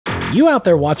You out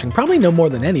there watching probably know more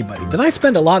than anybody that I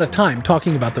spend a lot of time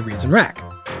talking about the Reason rack.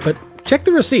 But check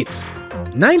the receipts.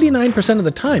 99% of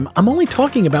the time, I'm only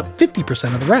talking about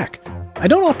 50% of the rack. I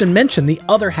don't often mention the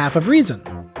other half of Reason,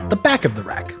 the back of the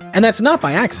rack. And that's not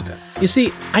by accident. You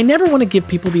see, I never want to give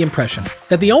people the impression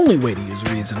that the only way to use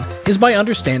Reason is by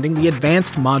understanding the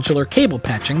advanced modular cable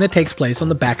patching that takes place on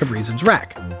the back of Reason's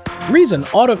rack. Reason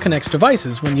auto-connects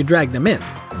devices when you drag them in.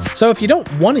 So if you don't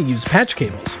want to use patch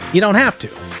cables, you don't have to.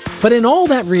 But in all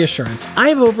that reassurance,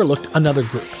 I've overlooked another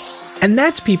group. And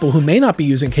that's people who may not be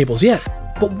using cables yet,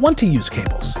 but want to use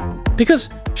cables.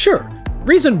 Because, sure,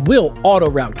 Reason will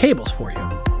auto-route cables for you.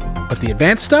 But the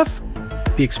advanced stuff?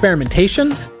 The experimentation?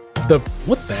 The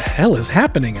what the hell is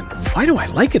happening and why do I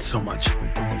like it so much?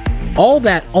 All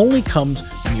that only comes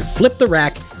when you flip the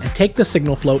rack and take the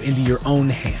signal flow into your own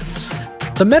hands.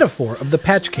 The metaphor of the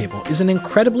patch cable is an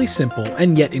incredibly simple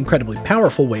and yet incredibly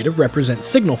powerful way to represent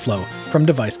signal flow from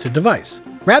device to device.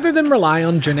 Rather than rely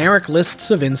on generic lists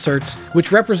of inserts,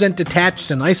 which represent detached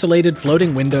and isolated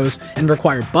floating windows and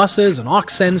require buses and aux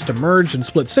sends to merge and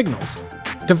split signals,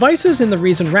 devices in the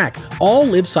Reason rack all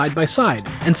live side by side,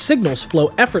 and signals flow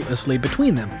effortlessly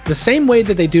between them, the same way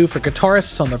that they do for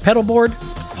guitarists on their pedal board,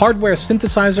 hardware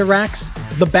synthesizer racks,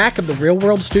 the back of the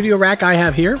real-world studio rack I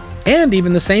have here, and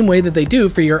even the same way that they do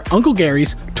for your Uncle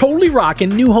Gary's totally rockin'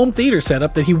 new home theater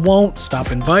setup that he won't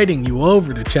stop inviting you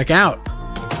over to check out.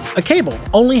 A cable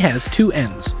only has two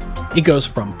ends. It goes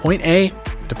from point A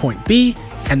to point B,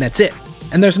 and that's it.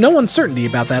 And there's no uncertainty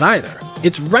about that either.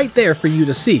 It's right there for you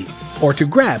to see, or to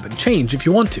grab and change if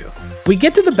you want to. We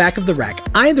get to the back of the rack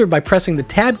either by pressing the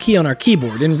Tab key on our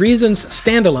keyboard in Reason's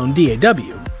standalone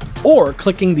DAW, or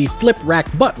clicking the Flip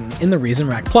Rack button in the Reason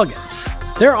Rack plugin.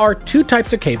 There are two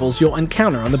types of cables you'll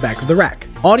encounter on the back of the rack: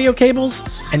 audio cables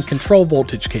and control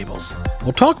voltage cables.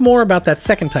 We'll talk more about that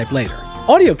second type later.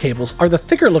 Audio cables are the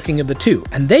thicker looking of the two,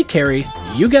 and they carry,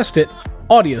 you guessed it,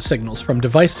 audio signals from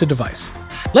device to device.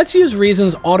 Let's use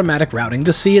Reason's automatic routing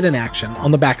to see it in action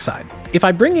on the backside. If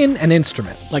I bring in an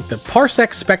instrument, like the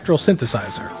Parsec spectral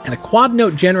synthesizer, and a quad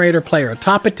note generator player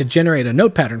atop it to generate a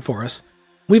note pattern for us,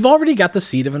 we've already got the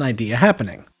seed of an idea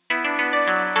happening.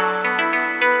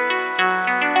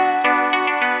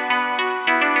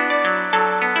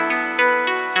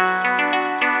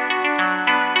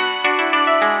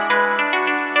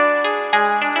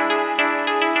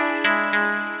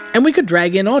 And we could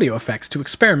drag in audio effects to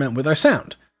experiment with our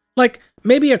sound, like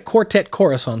maybe a quartet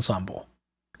chorus ensemble,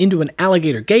 into an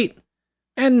alligator gate,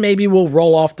 and maybe we'll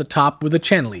roll off the top with a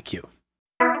channel EQ.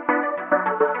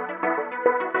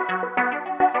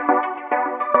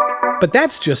 But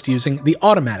that's just using the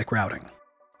automatic routing.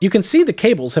 You can see the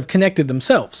cables have connected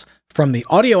themselves from the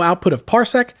audio output of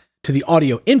Parsec to the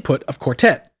audio input of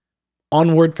Quartet,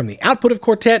 onward from the output of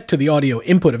Quartet to the audio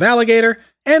input of Alligator,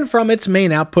 and from its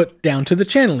main output down to the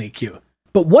channel EQ.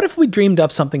 But what if we dreamed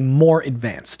up something more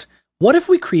advanced? What if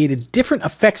we created different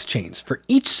effects chains for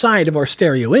each side of our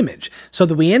stereo image, so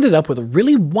that we ended up with a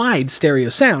really wide stereo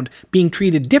sound being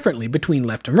treated differently between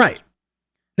left and right?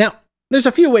 Now, there's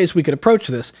a few ways we could approach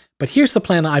this, but here's the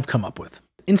plan I've come up with.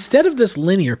 Instead of this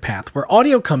linear path where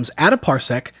audio comes out of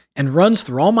Parsec and runs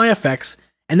through all my effects,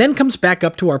 and then comes back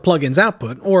up to our plugin's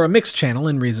output, or a mixed channel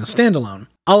in Reason Standalone,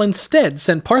 I'll instead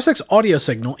send Parsec's audio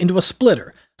signal into a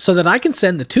splitter, so that I can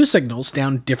send the two signals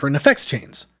down different effects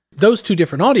chains. Those two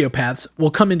different audio paths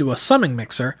will come into a summing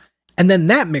mixer, and then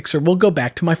that mixer will go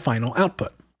back to my final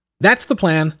output. That's the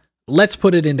plan. Let's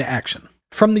put it into action.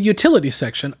 From the Utilities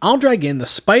section, I'll drag in the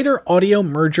Spider Audio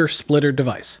Merger Splitter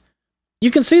device.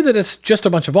 You can see that it's just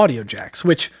a bunch of audio jacks,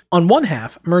 which, on one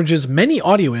half, merges many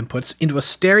audio inputs into a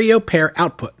stereo pair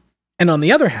output, and on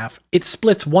the other half, it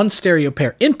splits one stereo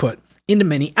pair input into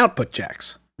many output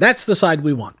jacks. That's the side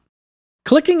we want.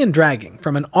 Clicking and dragging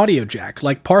from an audio jack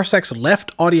like Parsec's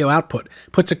left audio output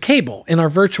puts a cable in our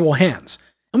virtual hands,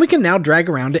 and we can now drag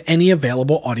around to any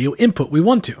available audio input we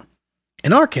want to.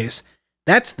 In our case,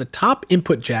 that's the top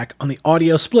input jack on the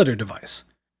audio splitter device.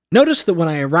 Notice that when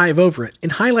I arrive over it,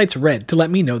 it highlights red to let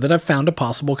me know that I've found a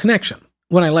possible connection.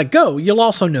 When I let go, you'll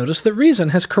also notice that Reason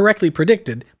has correctly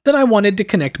predicted that I wanted to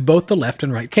connect both the left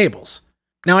and right cables.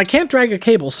 Now, I can't drag a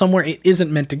cable somewhere it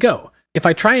isn't meant to go. If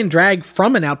I try and drag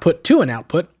from an output to an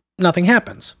output, nothing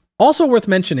happens. Also worth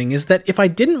mentioning is that if I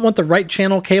didn't want the right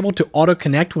channel cable to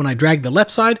auto-connect when I drag the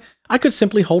left side, I could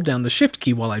simply hold down the Shift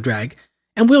key while I drag,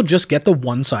 and we'll just get the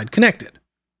one side connected.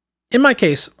 In my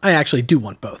case, I actually do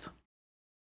want both.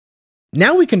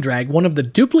 Now we can drag one of the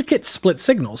duplicate split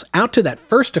signals out to that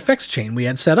first effects chain we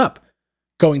had set up,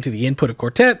 going to the input of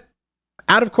Quartet,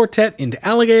 out of Quartet into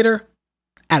Alligator,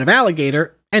 out of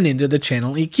Alligator, and into the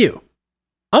channel EQ.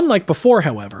 Unlike before,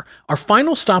 however, our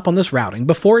final stop on this routing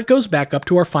before it goes back up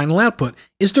to our final output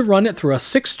is to run it through a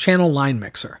 6-channel line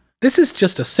mixer. This is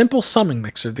just a simple summing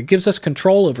mixer that gives us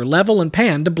control over level and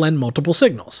pan to blend multiple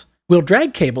signals. We'll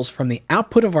drag cables from the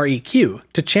output of our EQ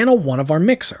to channel 1 of our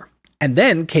mixer, and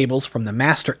then cables from the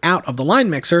master out of the line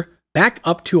mixer back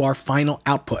up to our final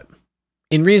output.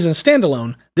 In Reason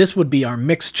standalone, this would be our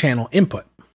mixed channel input.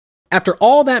 After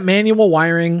all that manual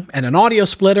wiring and an audio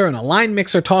splitter and a line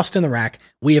mixer tossed in the rack,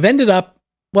 we have ended up,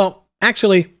 well,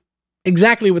 actually,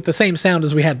 exactly with the same sound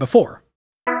as we had before.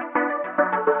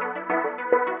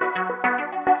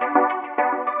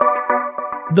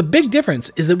 The big difference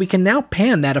is that we can now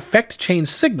pan that effect change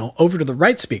signal over to the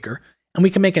right speaker, and we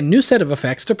can make a new set of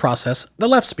effects to process the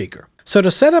left speaker. So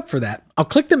to set up for that, I'll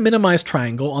click the minimize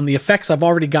triangle on the effects I've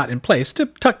already got in place to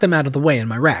tuck them out of the way in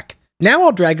my rack. Now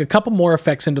I'll drag a couple more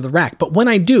effects into the rack, but when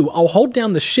I do, I'll hold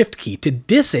down the Shift key to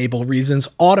disable Reason's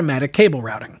automatic cable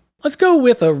routing. Let's go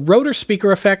with a rotor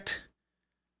speaker effect,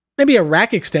 maybe a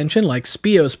rack extension like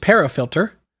Spio's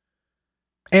parafilter,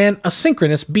 and a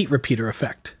synchronous beat repeater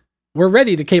effect. We're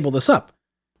ready to cable this up.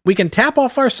 We can tap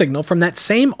off our signal from that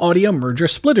same audio merger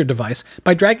splitter device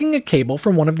by dragging a cable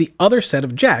from one of the other set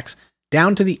of jacks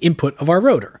down to the input of our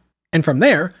rotor. And from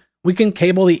there, we can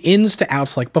cable the ins to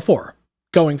outs like before,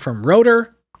 going from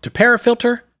rotor to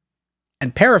parafilter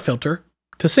and parafilter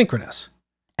to synchronous.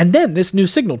 And then this new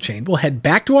signal chain will head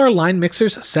back to our line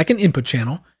mixer's second input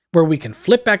channel, where we can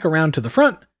flip back around to the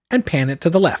front and pan it to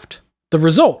the left. The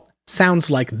result sounds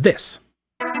like this.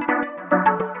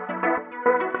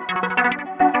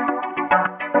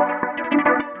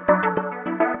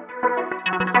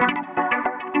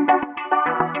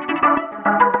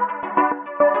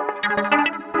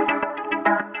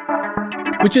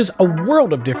 Which is a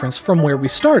world of difference from where we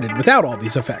started without all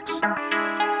these effects.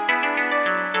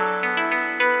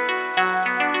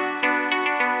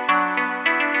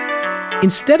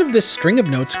 Instead of this string of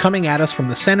notes coming at us from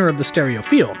the center of the stereo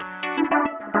field,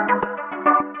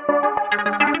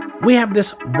 we have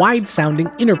this wide-sounding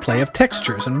interplay of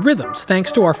textures and rhythms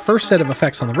thanks to our first set of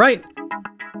effects on the right,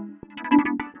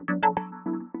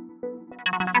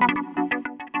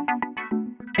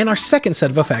 and our second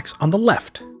set of effects on the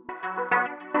left.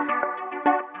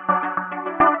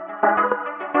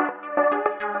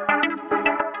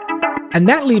 And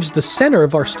that leaves the center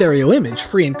of our stereo image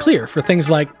free and clear for things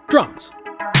like drums.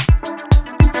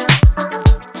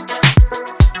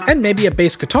 And maybe a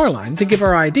bass guitar line to give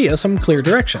our idea some clear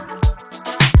direction.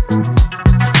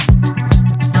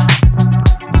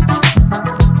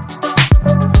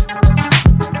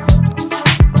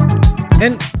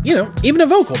 And, even a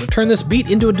vocal to turn this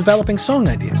beat into a developing song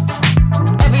idea.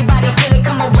 Everybody feel it,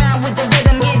 come around with the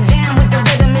rhythm, get down with the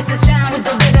rhythm, it's a sound with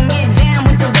the rhythm, get down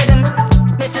with the rhythm,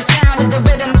 it's a sound with the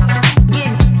rhythm,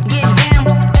 get down,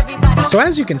 everybody. So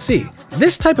as you can see,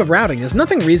 this type of routing is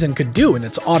nothing Reason could do in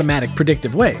its automatic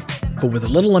predictive way, but with a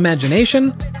little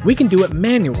imagination, we can do it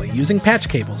manually using patch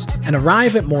cables and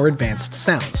arrive at more advanced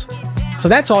sounds. So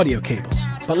that's audio cables.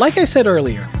 But like I said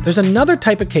earlier, there's another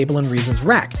type of cable in Reason's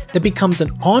rack that becomes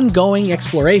an ongoing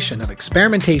exploration of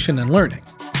experimentation and learning.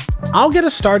 I'll get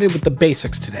us started with the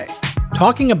basics today,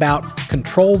 talking about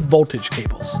control voltage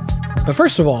cables. But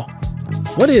first of all,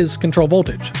 what is control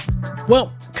voltage?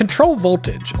 Well, control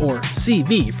voltage, or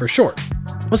CV for short,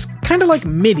 was kind of like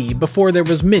MIDI before there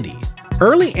was MIDI.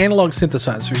 Early analog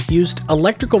synthesizers used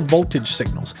electrical voltage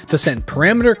signals to send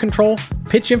parameter control,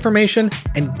 pitch information,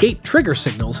 and gate trigger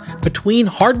signals between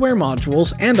hardware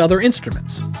modules and other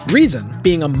instruments. Reason,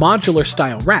 being a modular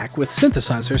style rack with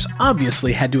synthesizers,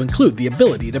 obviously had to include the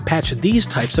ability to patch these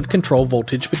types of control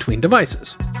voltage between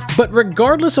devices. But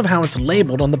regardless of how it's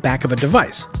labeled on the back of a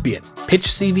device, be it pitch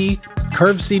CV,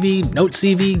 curve CV, note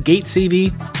CV, gate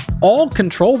CV, all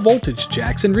control voltage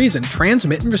jacks in Reason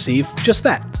transmit and receive just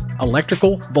that,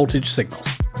 electrical voltage signals.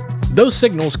 Those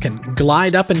signals can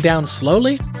glide up and down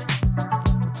slowly,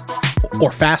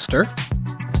 or faster,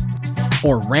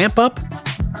 or ramp up,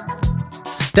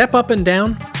 step up and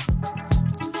down,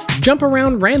 jump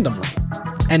around randomly,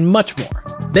 and much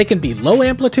more. They can be low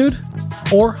amplitude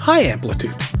or high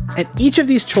amplitude, and each of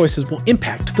these choices will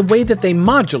impact the way that they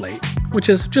modulate, which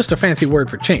is just a fancy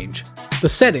word for change, the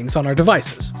settings on our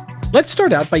devices. Let's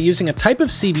start out by using a type of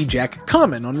CV jack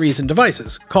common on Reason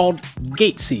devices, called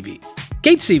gate CV.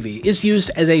 Gate CV is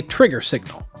used as a trigger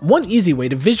signal. One easy way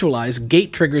to visualize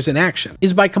gate triggers in action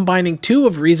is by combining two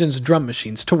of Reason's drum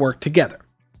machines to work together.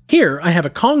 Here, I have a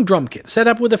Kong drum kit set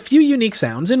up with a few unique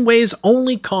sounds in ways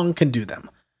only Kong can do them.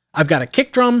 I've got a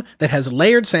kick drum that has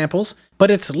layered samples, but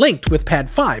it's linked with pad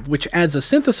 5, which adds a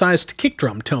synthesized kick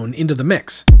drum tone into the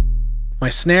mix. My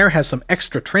snare has some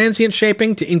extra transient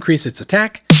shaping to increase its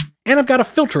attack, and I've got a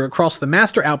filter across the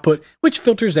master output which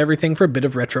filters everything for a bit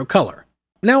of retro color.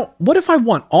 Now, what if I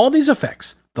want all these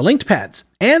effects, the linked pads,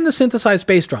 and the synthesized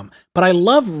bass drum, but I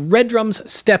love Red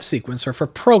Drum's step sequencer for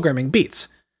programming beats?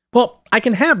 Well, I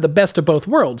can have the best of both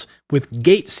worlds with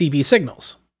gate CV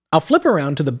signals. I'll flip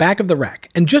around to the back of the rack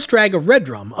and just drag a Red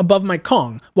Drum above my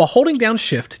Kong while holding down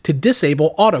Shift to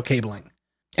disable auto cabling.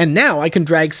 And now I can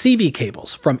drag CV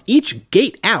cables from each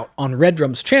gate out on Red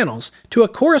Drum's channels to a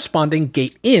corresponding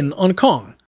gate in on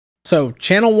Kong. So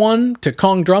channel 1 to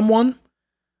Kong Drum 1,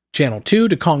 channel 2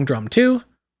 to Kong Drum 2,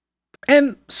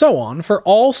 and so on for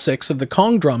all 6 of the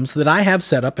Kong drums that I have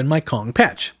set up in my Kong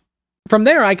patch. From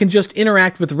there, I can just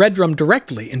interact with Red Drum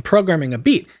directly in programming a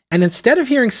beat, and instead of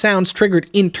hearing sounds triggered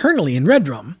internally in Red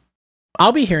Drum,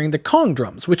 I'll be hearing the Kong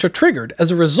drums, which are triggered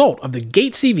as a result of the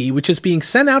gate CV which is being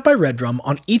sent out by Red Drum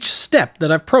on each step that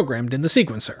I've programmed in the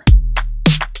sequencer.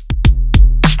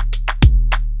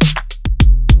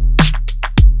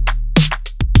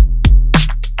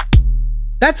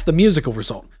 That's the musical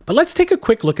result, but let's take a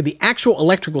quick look at the actual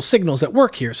electrical signals at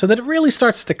work here so that it really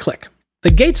starts to click.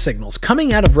 The gate signals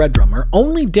coming out of Red Drum are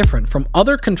only different from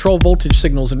other control voltage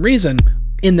signals in Reason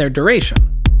in their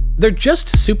duration. They're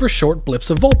just super short blips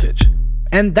of voltage,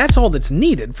 and that's all that's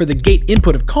needed for the gate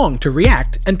input of Kong to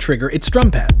react and trigger its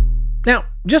drum pad. Now,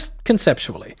 just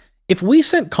conceptually, if we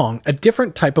sent Kong a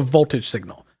different type of voltage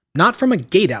signal, not from a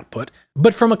gate output,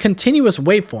 but from a continuous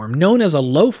waveform known as a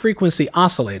low-frequency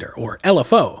oscillator, or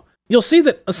LFO, you'll see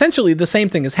that essentially the same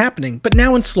thing is happening, but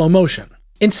now in slow motion.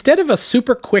 Instead of a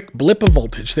super quick blip of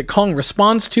voltage that Kong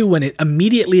responds to when it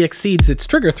immediately exceeds its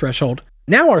trigger threshold,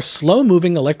 now our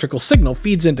slow-moving electrical signal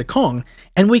feeds into Kong,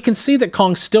 and we can see that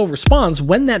Kong still responds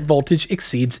when that voltage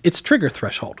exceeds its trigger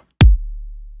threshold.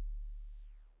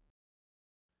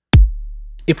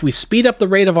 If we speed up the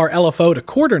rate of our LFO to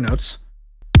quarter notes,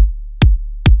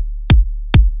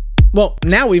 well,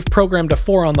 now we've programmed a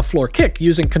 4-on-the-floor kick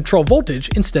using control voltage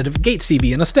instead of gate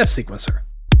CV in a step sequencer.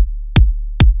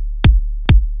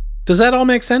 Does that all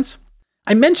make sense?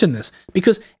 I mention this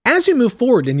because as you move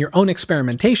forward in your own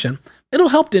experimentation, it'll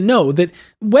help to know that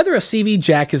whether a CV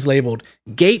jack is labeled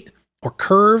gate, or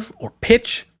curve, or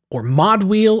pitch, or mod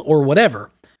wheel, or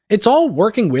whatever, it's all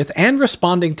working with and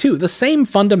responding to the same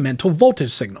fundamental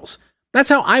voltage signals. That's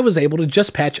how I was able to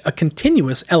just patch a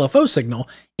continuous LFO signal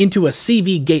into a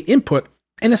CV gate input,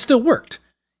 and it still worked.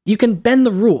 You can bend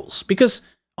the rules, because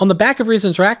on the back of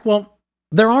Reason's rack, well,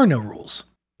 there are no rules.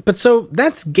 But so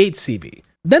that's gate CV.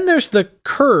 Then there's the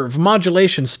curve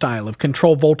modulation style of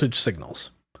control voltage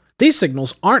signals. These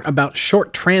signals aren't about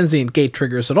short transient gate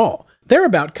triggers at all. They're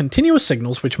about continuous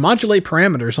signals which modulate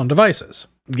parameters on devices.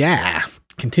 Yeah,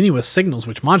 continuous signals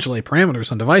which modulate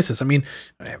parameters on devices. I mean,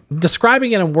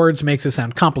 describing it in words makes it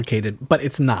sound complicated, but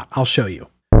it's not. I'll show you.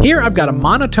 Here I've got a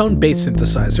monotone bass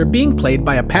synthesizer being played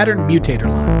by a pattern mutator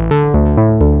line.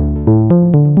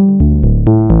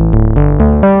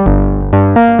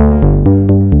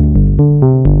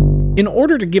 In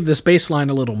order to give this bass line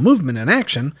a little movement and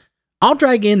action, I'll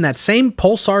drag in that same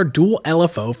Pulsar dual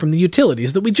LFO from the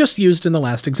utilities that we just used in the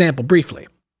last example briefly.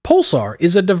 Pulsar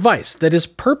is a device that is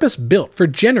purpose-built for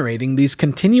generating these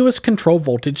continuous control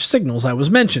voltage signals I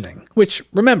was mentioning, which,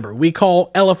 remember, we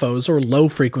call LFOs or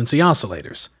low-frequency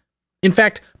oscillators. In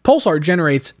fact, Pulsar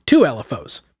generates 2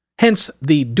 LFOs, hence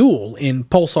the dual in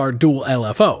Pulsar dual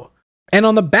LFO. And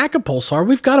on the back of Pulsar,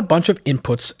 we've got a bunch of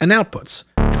inputs and outputs.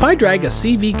 If I drag a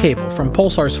CV cable from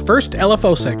Pulsar's first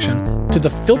LFO section to the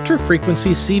filter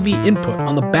frequency CV input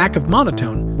on the back of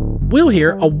monotone, we'll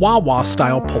hear a wah-wah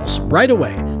style pulse right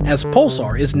away, as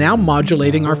Pulsar is now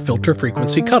modulating our filter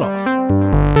frequency cutoff.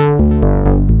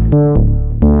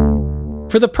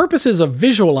 For the purposes of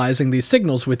visualizing these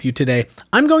signals with you today,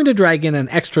 I'm going to drag in an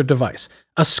extra device,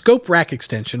 a scope rack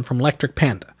extension from Electric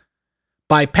Panda.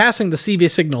 By passing the CV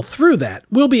signal through that,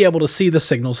 we'll be able to see the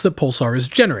signals that Pulsar is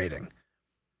generating.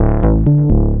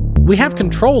 We have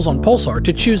controls on Pulsar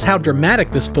to choose how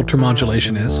dramatic this filter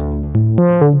modulation is,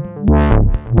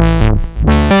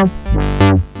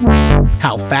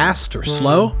 how fast or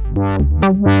slow,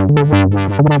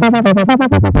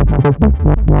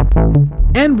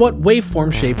 and what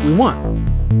waveform shape we want.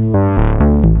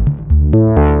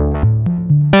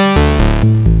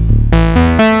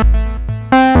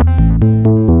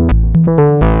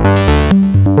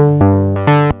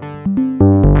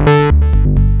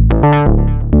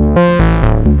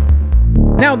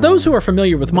 Now, those who are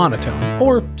familiar with monotone,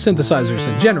 or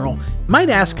synthesizers in general, might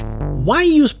ask, why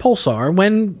use Pulsar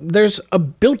when there's a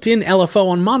built-in LFO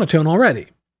on monotone already?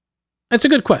 That's a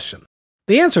good question.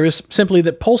 The answer is simply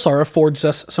that Pulsar affords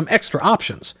us some extra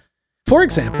options. For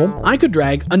example, I could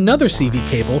drag another CV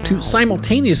cable to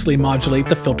simultaneously modulate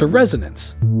the filter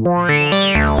resonance.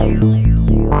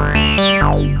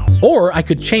 Or I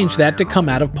could change that to come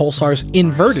out of Pulsar's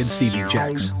inverted CV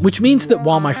jacks, which means that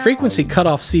while my frequency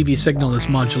cutoff CV signal is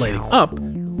modulating up,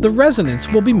 the resonance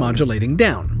will be modulating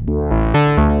down.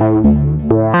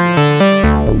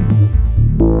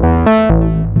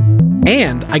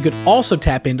 And I could also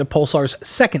tap into Pulsar's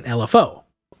second LFO.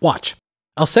 Watch.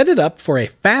 I'll set it up for a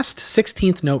fast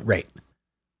 16th note rate.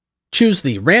 Choose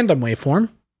the random waveform,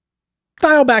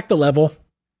 dial back the level,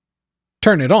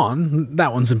 turn it on,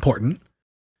 that one's important,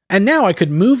 and now I could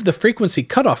move the frequency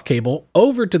cutoff cable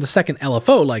over to the second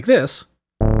LFO like this,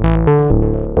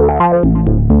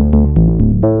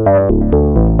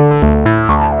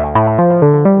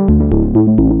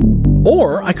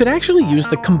 or I could actually use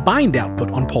the combined output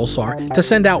on Pulsar to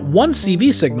send out one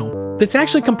CV signal that's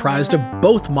actually comprised of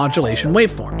both modulation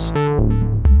waveforms.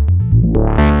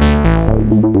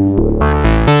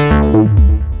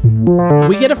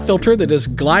 We get a filter that is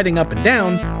gliding up and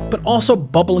down, but also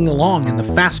bubbling along in the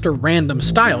faster random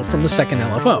style from the second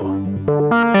LFO.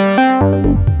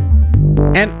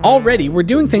 And already we're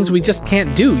doing things we just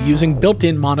can't do using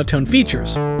built-in monotone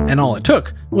features, and all it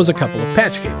took was a couple of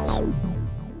patch cables.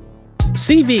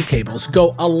 CV cables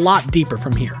go a lot deeper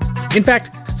from here. In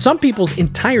fact, some people's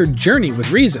entire journey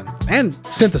with Reason, and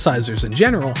synthesizers in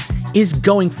general, is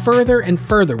going further and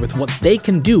further with what they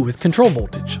can do with control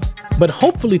voltage. But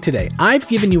hopefully today, I've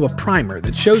given you a primer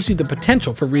that shows you the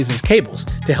potential for Reason's cables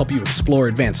to help you explore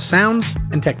advanced sounds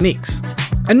and techniques.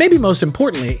 And maybe most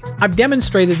importantly, I've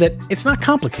demonstrated that it's not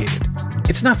complicated.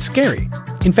 It's not scary.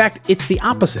 In fact, it's the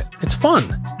opposite. It's fun.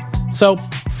 So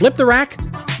flip the rack,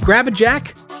 grab a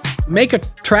jack, make a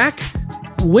track,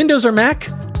 Windows or Mac,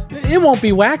 it won't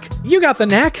be whack, you got the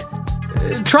knack,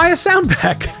 try a sound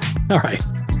pack. All right,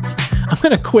 I'm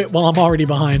gonna quit while I'm already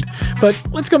behind, but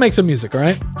let's go make some music, all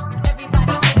right?